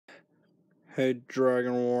Hey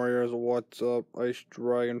Dragon Warriors, what's up? Ice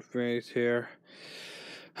Dragon Face here.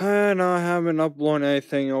 And I haven't uploaded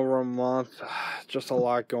anything over a month. Just a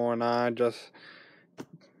lot going on. Just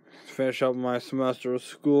finish up my semester of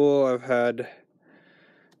school. I've had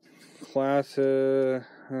classes,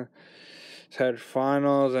 had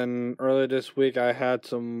finals, and earlier this week I had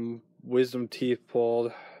some wisdom teeth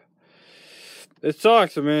pulled. It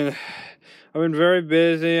sucks. I mean, I've been very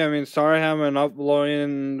busy. Sorry I haven't been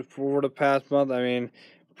uploading for the past month.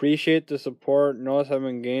 Appreciate the support. Notice I've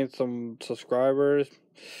been gaining some subscribers.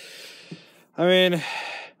 I'm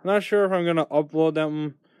not sure if I'm gonna upload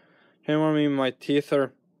them. My teeth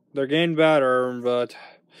they're getting better, but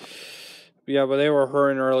yeah, but they were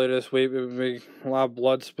hurting early this week. It would be a lot of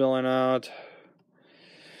blood spilling out.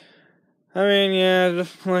 Yeah,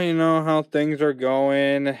 just let you know how things are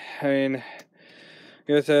going.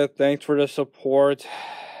 Like I said, thanks for the support.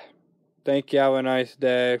 Thank you. Have a nice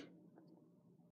day.